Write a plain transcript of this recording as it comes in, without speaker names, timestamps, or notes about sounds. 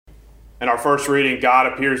In our first reading, God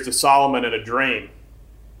appears to Solomon in a dream.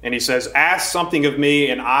 And he says, ask something of me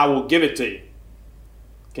and I will give it to you.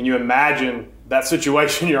 Can you imagine that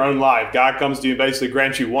situation in your own life? God comes to you and basically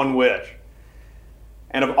grants you one wish.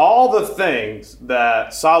 And of all the things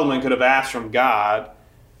that Solomon could have asked from God,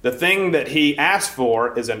 the thing that he asked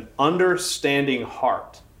for is an understanding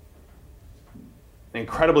heart. An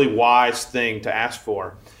incredibly wise thing to ask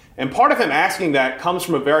for. And part of him asking that comes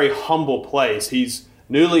from a very humble place. He's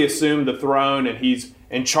newly assumed the throne and he's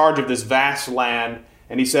in charge of this vast land.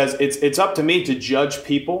 And he says, it's up to me to judge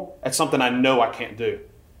people. That's something I know I can't do.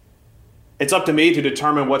 It's up to me to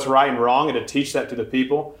determine what's right and wrong and to teach that to the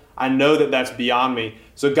people. I know that that's beyond me.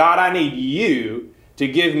 So God, I need you to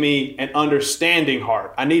give me an understanding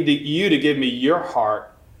heart. I need you to give me your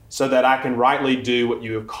heart so that I can rightly do what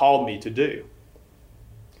you have called me to do.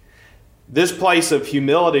 This place of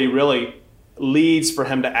humility really leads for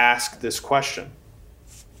him to ask this question.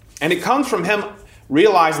 And it comes from him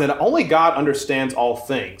realizing that only God understands all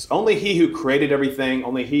things. Only he who created everything,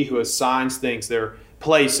 only he who assigns things their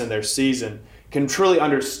place and their season can truly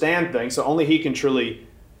understand things, so only he can truly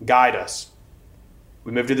guide us.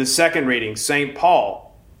 We move to the second reading, St.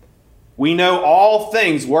 Paul. We know all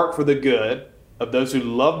things work for the good of those who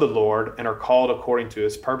love the Lord and are called according to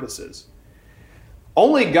his purposes.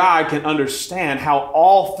 Only God can understand how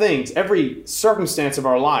all things, every circumstance of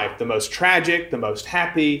our life, the most tragic, the most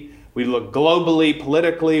happy, we look globally,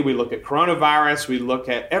 politically, we look at coronavirus, we look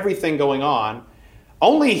at everything going on.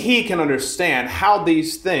 Only he can understand how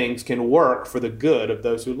these things can work for the good of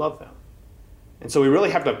those who love him. And so we really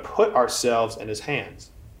have to put ourselves in his hands.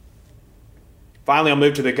 Finally, I'll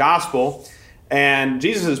move to the gospel. And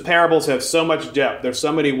Jesus' parables have so much depth. There's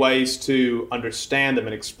so many ways to understand them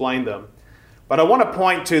and explain them. But I want to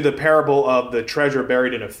point to the parable of the treasure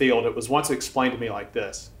buried in a field. It was once explained to me like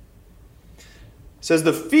this. It says,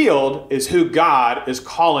 the field is who God is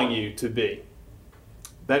calling you to be.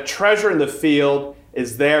 That treasure in the field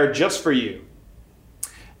is there just for you.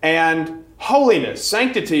 And holiness,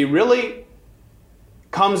 sanctity really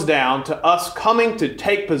comes down to us coming to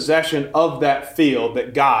take possession of that field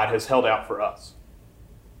that God has held out for us.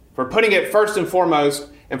 For putting it first and foremost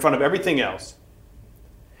in front of everything else.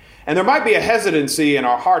 And there might be a hesitancy in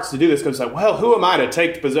our hearts to do this because it's like, well, who am I to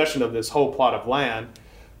take possession of this whole plot of land?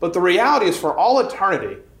 But the reality is for all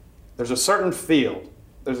eternity, there's a certain field,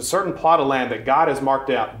 there's a certain plot of land that God has marked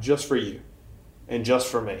out just for you and just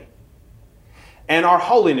for me. And our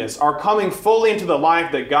holiness, our coming fully into the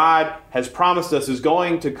life that God has promised us is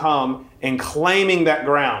going to come and claiming that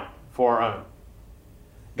ground for our own.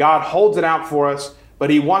 God holds it out for us, but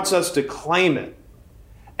he wants us to claim it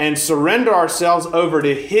and surrender ourselves over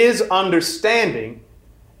to his understanding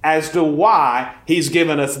as to why he's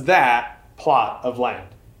given us that plot of land.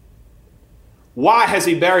 Why has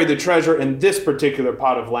he buried the treasure in this particular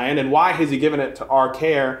plot of land, and why has he given it to our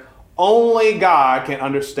care? Only God can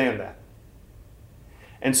understand that.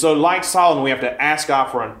 And so, like Solomon, we have to ask God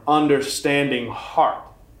for an understanding heart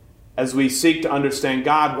as we seek to understand,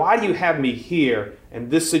 God, why do you have me here in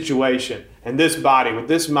this situation, in this body, with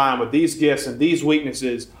this mind, with these gifts and these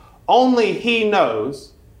weaknesses? Only he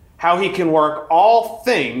knows how he can work all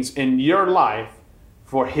things in your life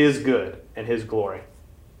for his good and his glory.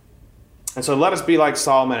 And so let us be like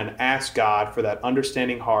Solomon and ask God for that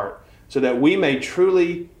understanding heart so that we may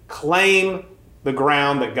truly claim the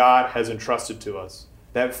ground that God has entrusted to us.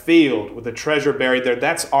 That field with the treasure buried there,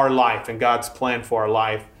 that's our life and God's plan for our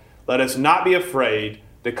life. Let us not be afraid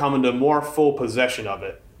to come into more full possession of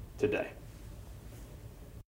it today.